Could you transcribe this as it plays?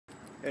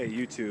Hey,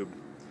 YouTube,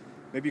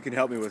 maybe you can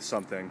help me with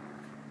something.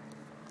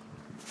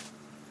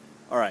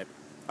 Alright,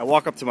 I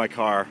walk up to my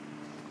car,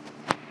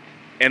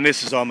 and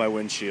this is on my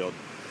windshield.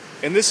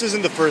 And this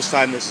isn't the first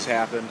time this has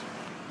happened.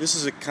 This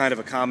is a kind of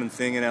a common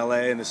thing in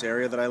LA, in this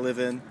area that I live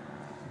in.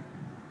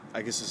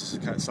 I guess this is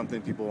kind of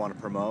something people want to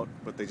promote,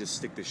 but they just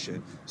stick this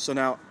shit. So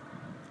now,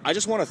 I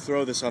just want to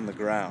throw this on the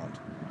ground.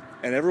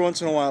 And every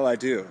once in a while I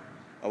do.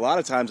 A lot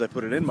of times I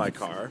put it in my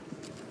car.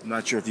 I'm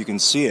not sure if you can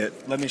see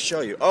it. Let me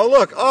show you. Oh,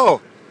 look!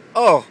 Oh!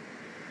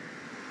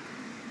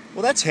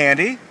 Well, that's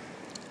handy.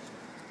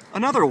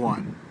 Another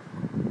one.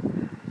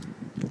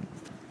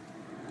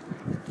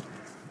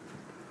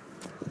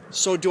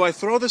 So do I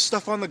throw this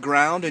stuff on the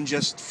ground and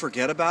just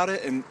forget about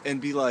it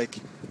and be like,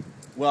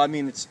 well, I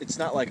mean, it's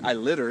not like I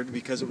littered,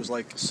 because it was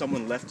like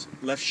someone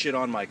left shit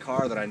on my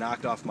car that I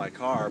knocked off my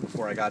car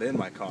before I got in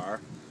my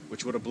car,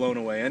 which would have blown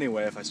away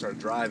anyway if I started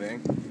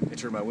driving and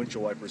turned my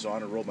windshield wipers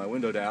on and rolled my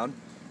window down.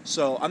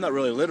 So I'm not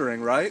really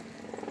littering, right?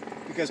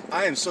 Because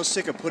I am so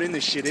sick of putting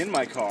this shit in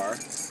my car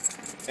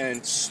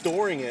and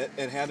storing it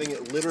and having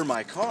it litter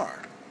my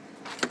car.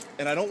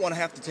 And I don't want to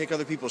have to take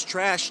other people's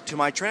trash to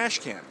my trash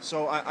can.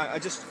 So I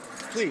just,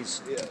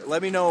 please,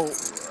 let me know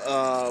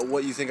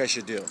what you think I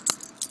should do.